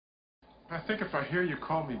I think if I hear you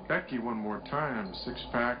call me Becky one more time,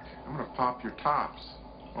 six-pack, I'm gonna pop your tops.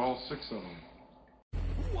 All six of them.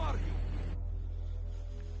 Who are you?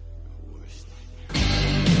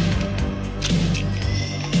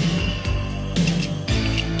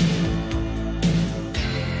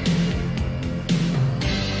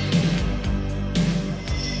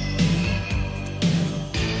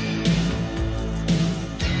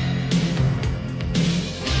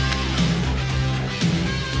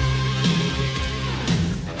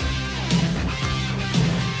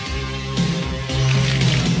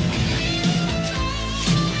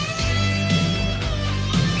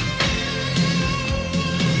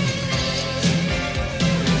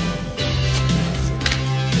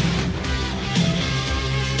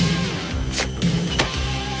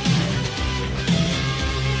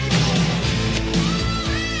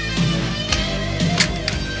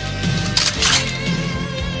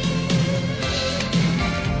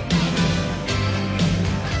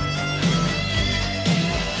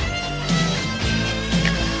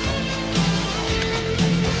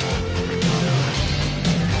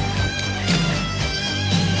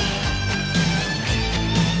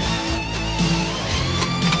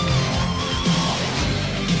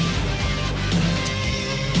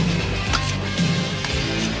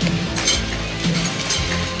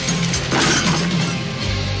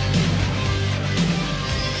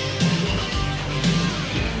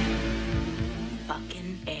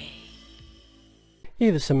 Hey,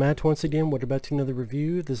 this is Matt once again. We're about to another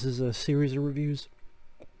review. This is a series of reviews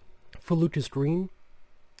for Lucas Green,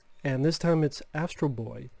 and this time it's Astro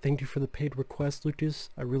Boy. Thank you for the paid request, Lucas.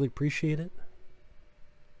 I really appreciate it.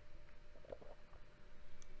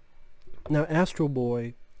 Now, Astro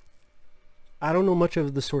Boy, I don't know much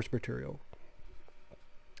of the source material.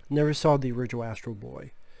 Never saw the original Astro Boy.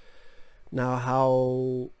 Now,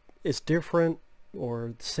 how it's different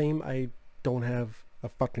or the same, I don't have a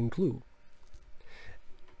fucking clue.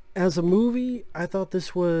 As a movie, I thought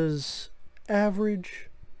this was average.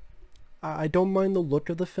 I don't mind the look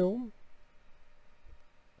of the film.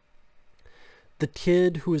 The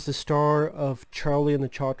kid who is the star of Charlie and the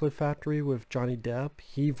Chocolate Factory with Johnny Depp,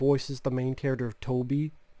 he voices the main character of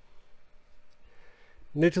Toby.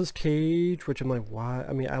 Nicolas Cage, which I'm like, why?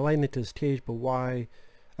 I mean, I like Nicolas Cage, but why?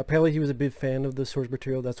 Apparently he was a big fan of the source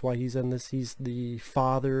material. That's why he's in this. He's the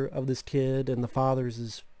father of this kid, and the father is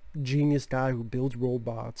his genius guy who builds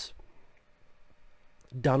robots.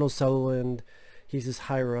 Donald Sutherland, he's his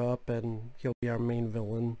higher up, and he'll be our main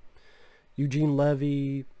villain. Eugene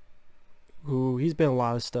Levy, who he's been in a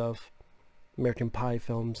lot of stuff, American Pie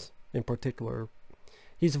films in particular.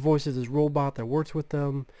 He's the voice of this robot that works with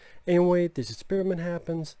them. Anyway, this experiment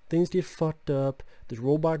happens, things get fucked up, this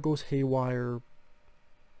robot goes haywire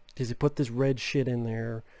because he put this red shit in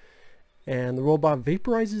there, and the robot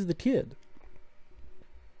vaporizes the kid.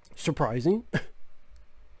 Surprising.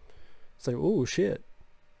 It's like, oh shit.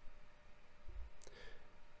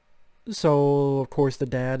 So of course the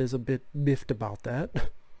dad is a bit miffed about that.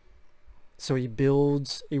 So he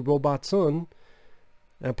builds a robot son,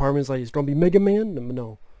 and part of me is like, it's gonna be Mega Man?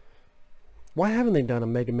 No. Why haven't they done a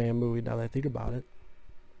Mega Man movie now that I think about it?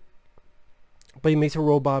 But he makes a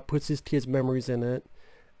robot, puts his kid's memories in it,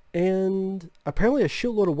 and apparently a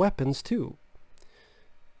shitload of weapons too,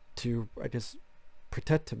 to, I guess,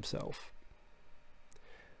 protect himself.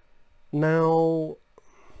 Now,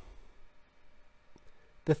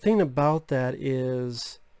 the thing about that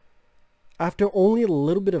is, after only a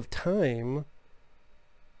little bit of time,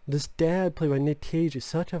 this dad, played by Nick Cage, is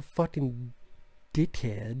such a fucking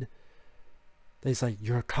dickhead that he's like,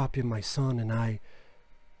 you're a copy of my son and I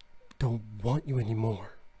don't want you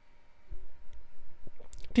anymore.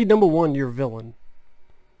 Dude, number one, you're a villain.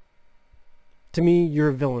 To me, you're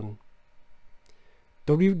a villain.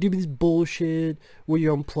 Don't you do this bullshit where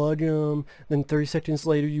you unplug him, then 30 seconds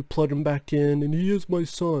later you plug him back in and he is my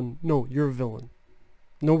son. No, you're a villain.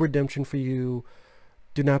 No redemption for you.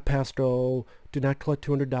 Do not pass go. Do not collect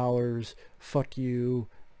 $200. Fuck you.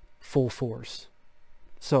 Full force.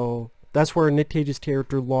 So that's where Nick Cage's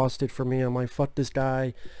character lost it for me. I'm like, fuck this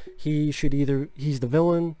guy. He should either, he's the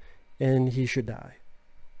villain and he should die.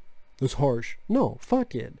 It's harsh. No,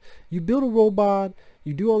 fuck it. You build a robot,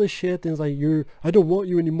 you do all this shit, then it's like, I don't want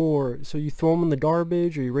you anymore. So you throw him in the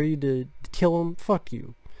garbage, or you're ready to kill him. Fuck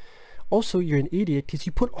you. Also, you're an idiot because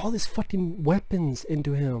you put all these fucking weapons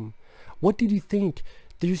into him. What did you think?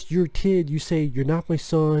 There's your kid. You say, you're not my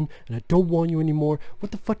son, and I don't want you anymore.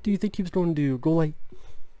 What the fuck do you think he was going to do? Go like,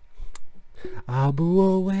 Abu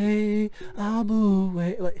away, Abu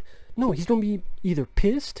away. Like, no, he's going to be either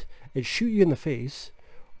pissed and shoot you in the face,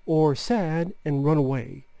 or sad and run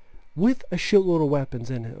away. with a shitload of weapons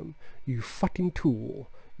in him. You fucking tool.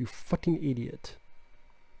 You fucking idiot.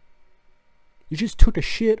 You just took a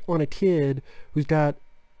shit on a kid who's got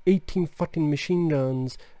 18 fucking machine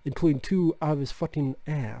guns, including 2 out of his fucking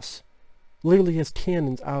ass. Literally has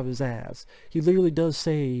cannons out of his ass. He literally does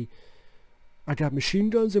say, I got machine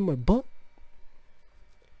guns in my butt.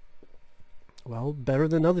 Well, better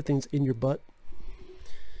than other things in your butt.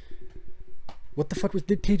 What the fuck was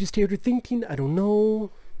Nick Cage's character thinking? I don't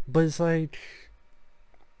know. But it's like,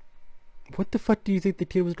 what the fuck do you think the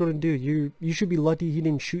kid was going to do? You should be lucky he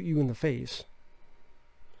didn't shoot you in the face.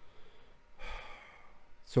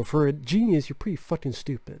 So for a genius, you're pretty fucking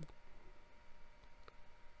stupid.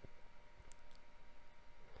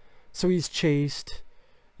 So he's chased.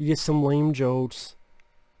 You get some lame jokes.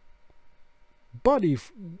 Bodily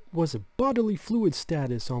fluid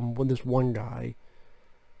status on this one guy.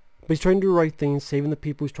 But he's trying to do the right thing, saving the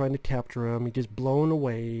people who's trying to capture him. He gets blown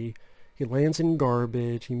away. He lands in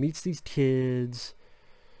garbage. He meets these kids.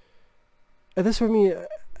 And that's what I mean.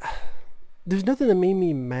 There's nothing that made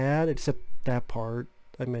me mad except that part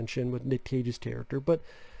I mentioned with Nick Cage's character. But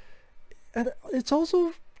it's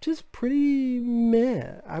also just pretty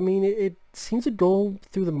meh. I mean, it seems to go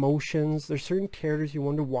through the motions. There's certain characters you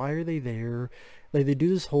wonder why are they there. Like they do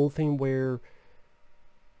this whole thing where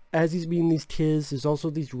as he's meeting these kids, there's also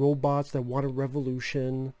these robots that want a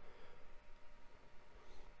revolution.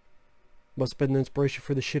 Must have been the inspiration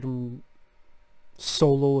for the shit in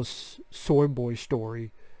Solo, a Soy Boy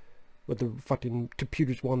story. With the fucking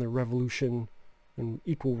computers want their revolution and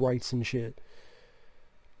equal rights and shit.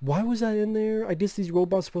 Why was that in there? I guess these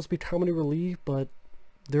robots are supposed to be comedy relief, but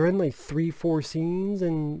they're in like 3-4 scenes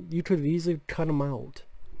and you could have easily cut them out.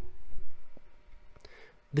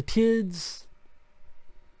 The kids,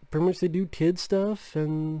 pretty much they do kid stuff,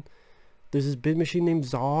 and there's this big machine named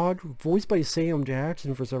Zod, voiced by Sam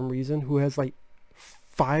Jackson for some reason, who has like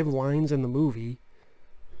 5 lines in the movie.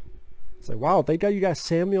 It's like, wow, thank God you got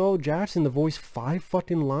Samuel L. Jackson to voice 5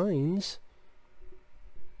 fucking lines.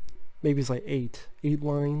 Maybe it's like 8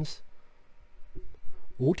 lines.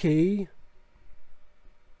 Okay.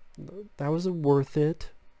 That was worth it.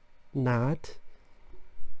 Not.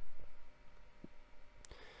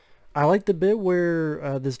 I like the bit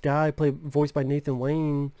where this guy, voiced by Nathan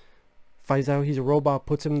Lane, finds out he's a robot,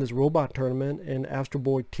 puts him in this robot tournament, and Astro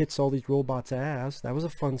Boy kicks all these robots' ass. That was a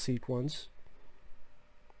fun sequence.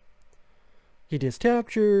 He gets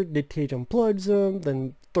captured, Nick Cage unplugs him,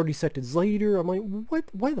 then 30 seconds later, I'm like, what?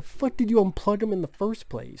 Why the fuck did you unplug him in the first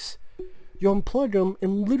place? You unplug him,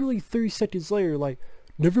 and literally 30 seconds later, like,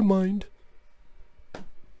 never mind.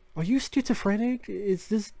 Are you schizophrenic? Is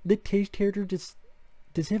this Nick Cage character just...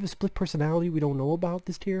 Does he have a split personality we don't know about,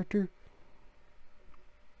 this character?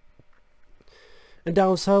 And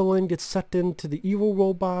Donald Sutherland gets sucked into the evil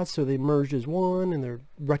robots, so they merge as one, and they're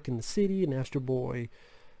wrecking the city, and Astro Boy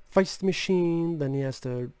fights the machine, then he has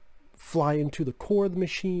to fly into the core of the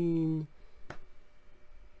machine.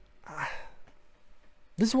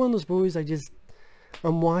 This is one of those movies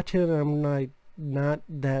I'm watching and I'm like not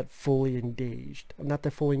that fully engaged. I'm not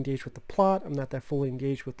that fully engaged with the plot. I'm not that fully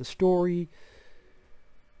engaged with the story.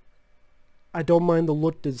 I don't mind the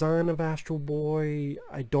look design of Astro Boy.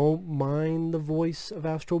 I don't mind the voice of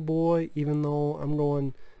Astro Boy, even though I'm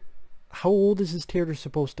going, how old is this character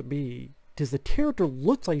supposed to be? Because the character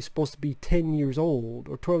looks like he's supposed to be 10 years old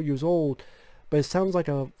or 12 years old, but it sounds like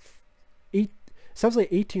an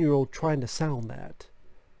 18-year-old trying to sound that.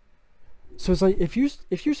 So it's like, if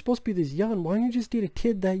you're supposed to be this young, why don't you just get a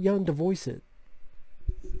kid that young to voice it?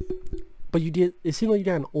 But it seemed like you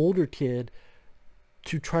got an older kid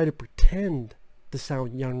to try to pretend to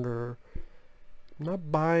sound younger. I'm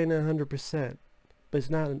not buying 100%, but it's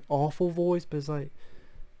not an awful voice, but it's like,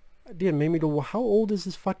 it made me go, well, how old is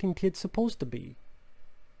this fucking kid supposed to be?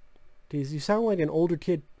 Because you sound like an older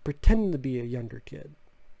kid pretending to be a younger kid.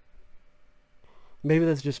 Maybe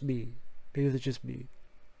that's just me. Maybe that's just me.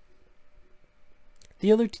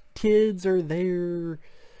 The other kids are there.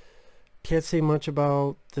 Can't say much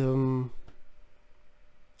about them.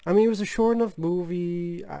 I mean, it was a short enough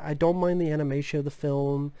movie. I don't mind the animation of the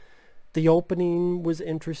film. The opening was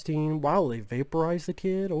interesting. Wow, they vaporized the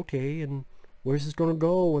kid? Okay, and where's this going to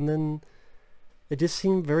go? And then it just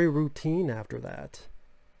seemed very routine after that.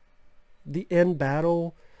 The end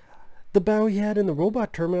battle. The battle he had in the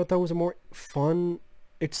robot tournament, I thought was a more fun,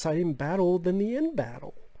 exciting battle than the end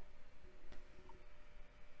battle.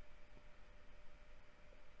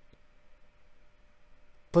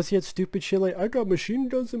 Plus he had stupid shit like, I got machine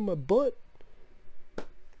guns in my butt.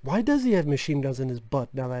 Why does he have machine guns in his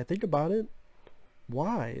butt now that I think about it?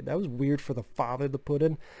 Why? That was weird for the father to put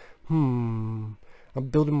in. I'm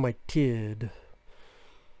building my kid.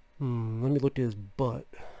 Let me look at his butt.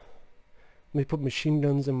 Let me put machine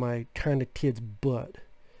guns in my kind of kid's butt.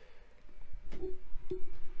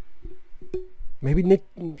 Maybe Nick...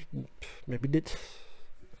 Maybe Nick...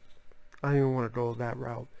 I don't even want to go that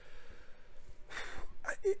route.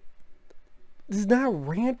 This is not a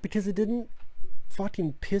rant because it didn't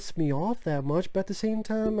fucking piss me off that much, but at the same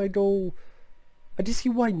time I just see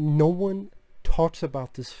why no one talks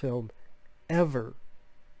about this film ever.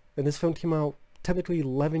 And this film came out technically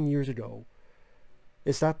 11 years ago.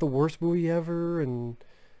 It's not the worst movie ever, and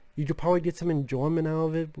you could probably get some enjoyment out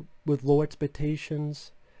of it with low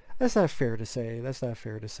expectations. That's not fair to say. That's not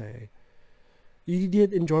fair to say. You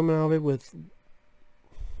get enjoyment out of it with,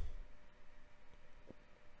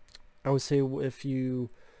 I would say, if you,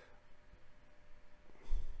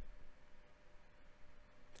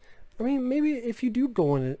 I mean, maybe if you do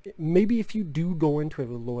go into it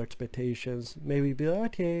with low expectations, maybe be like,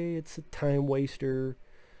 okay, it's a time waster.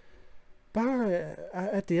 But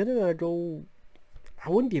at the end of it, I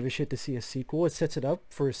wouldn't give a shit to see a sequel. It sets it up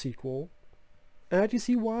for a sequel. And I can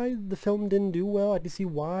see why the film didn't do well. I can see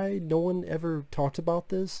why no one ever talks about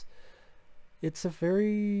this. It's a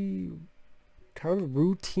very kind of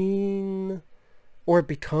routine, or it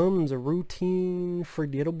becomes a routine,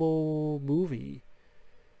 forgettable movie.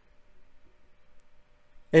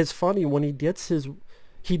 It's funny, when he gets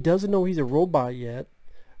he doesn't know he's a robot yet,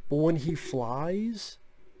 but when he flies,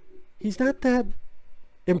 he's not that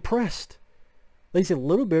impressed. Like, he's a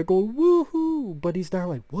little bit going, woohoo, but he's not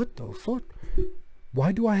like, what the fuck?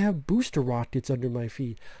 Why do I have booster rockets under my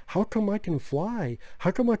feet? How come I can fly?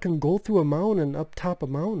 How come I can go through a mountain, up top a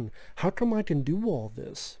mountain? How come I can do all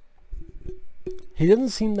this? He doesn't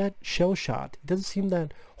seem that shell-shocked. He doesn't seem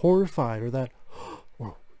that horrified or that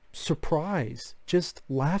surprised. Just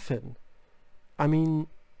laughing. I mean,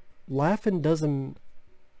 laughing is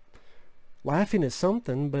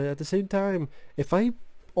something, but at the same time, if I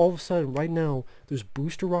all of a sudden right now there's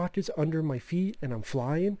booster rockets under my feet and I'm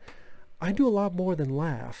flying, I do a lot more than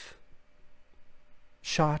laugh.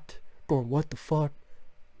 Shot, going, what the fuck?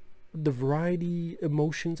 The variety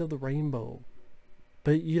emotions of the rainbow.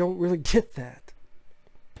 But you don't really get that.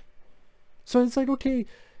 So it's like, okay,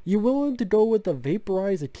 you're willing to go with the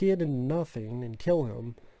vaporize a kid into nothing and kill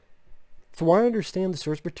him. From what I understand the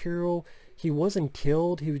source material, he wasn't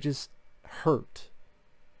killed, he was just hurt.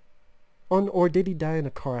 Or did he die in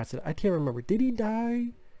a car accident? I can't remember. Did he die?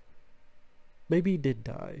 Maybe he did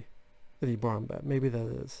die. That he brought him back. Maybe that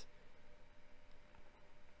is.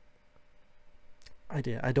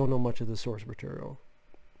 I don't know much of the source material.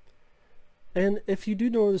 And if you do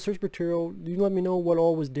know the source material, you let me know what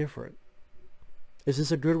all was different. Is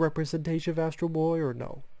this a good representation of Astro Boy or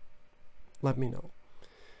no? Let me know.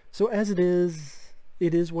 So as it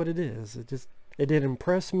is what it is. It didn't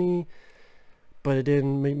impress me, but it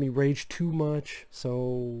didn't make me rage too much.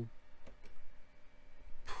 So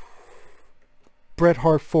Bret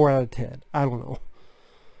Hart 4 out of 10. I don't know.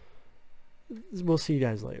 We'll see you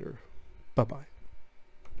guys later. Bye-bye.